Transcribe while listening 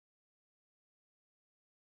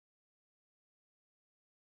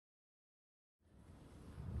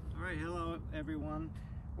Alright, hello everyone.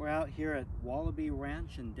 We're out here at Wallaby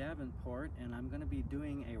Ranch in Davenport, and I'm going to be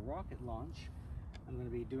doing a rocket launch. I'm going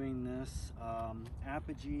to be doing this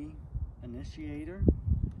Aerotech Initiator,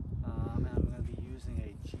 and I'm going to be using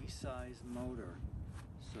a G-size motor.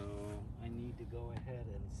 So I need to go ahead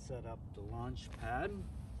and set up the launch pad,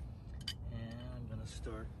 and I'm going to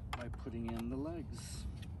start by putting in the legs.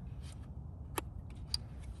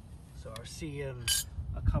 So I'll see you in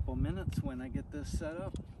a couple minutes when I get this set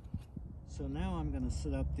up. So now I'm going to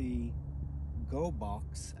set up the go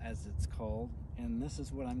box, as it's called, and this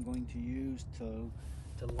is what I'm going to use to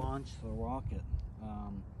launch the rocket.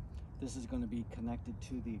 This is going to be connected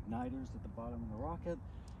to the igniters at the bottom of the rocket,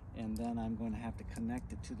 and then I'm going to have to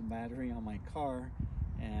connect it to the battery on my car,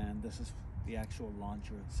 and this is the actual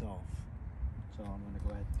launcher itself. So I'm going to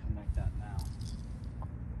go ahead and connect that now.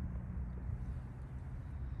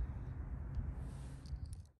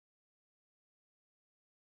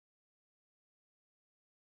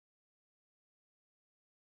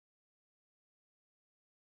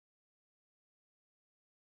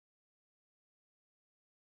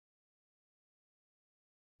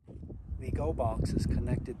 The go box is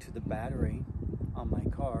connected to the battery on my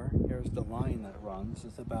car. Here's the line that runs.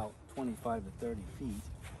 It's about 25 to 30 feet.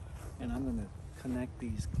 And I'm going to connect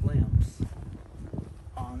these clamps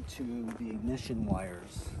onto the ignition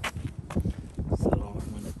wires. So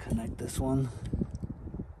I'm going to connect this one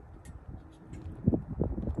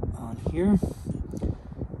on here.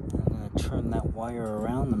 I'm going to turn that wire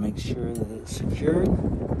around to make sure that it's secured. And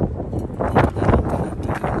then I'm going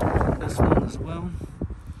to do this one as well.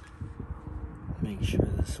 Make sure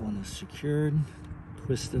this one is secured,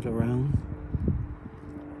 twist it around.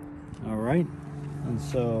 All right, and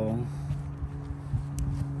so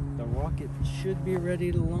the rocket should be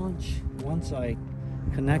ready to launch once I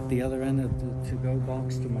connect the other end of the to-go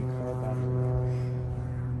box to my car battery.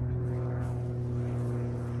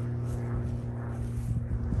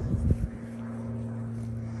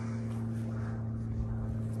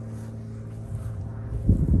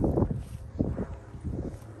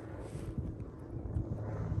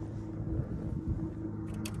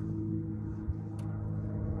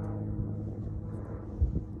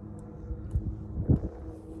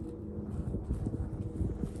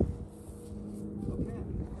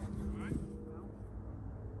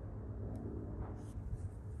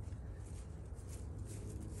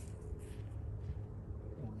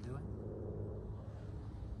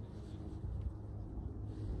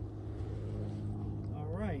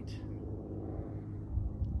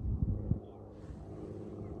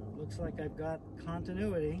 Looks like I've got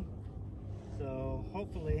continuity, so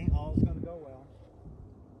hopefully all is going to go well.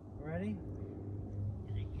 Ready?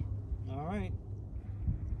 All right.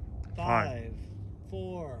 5,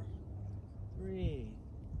 4, 3,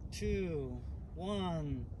 2,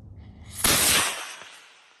 1.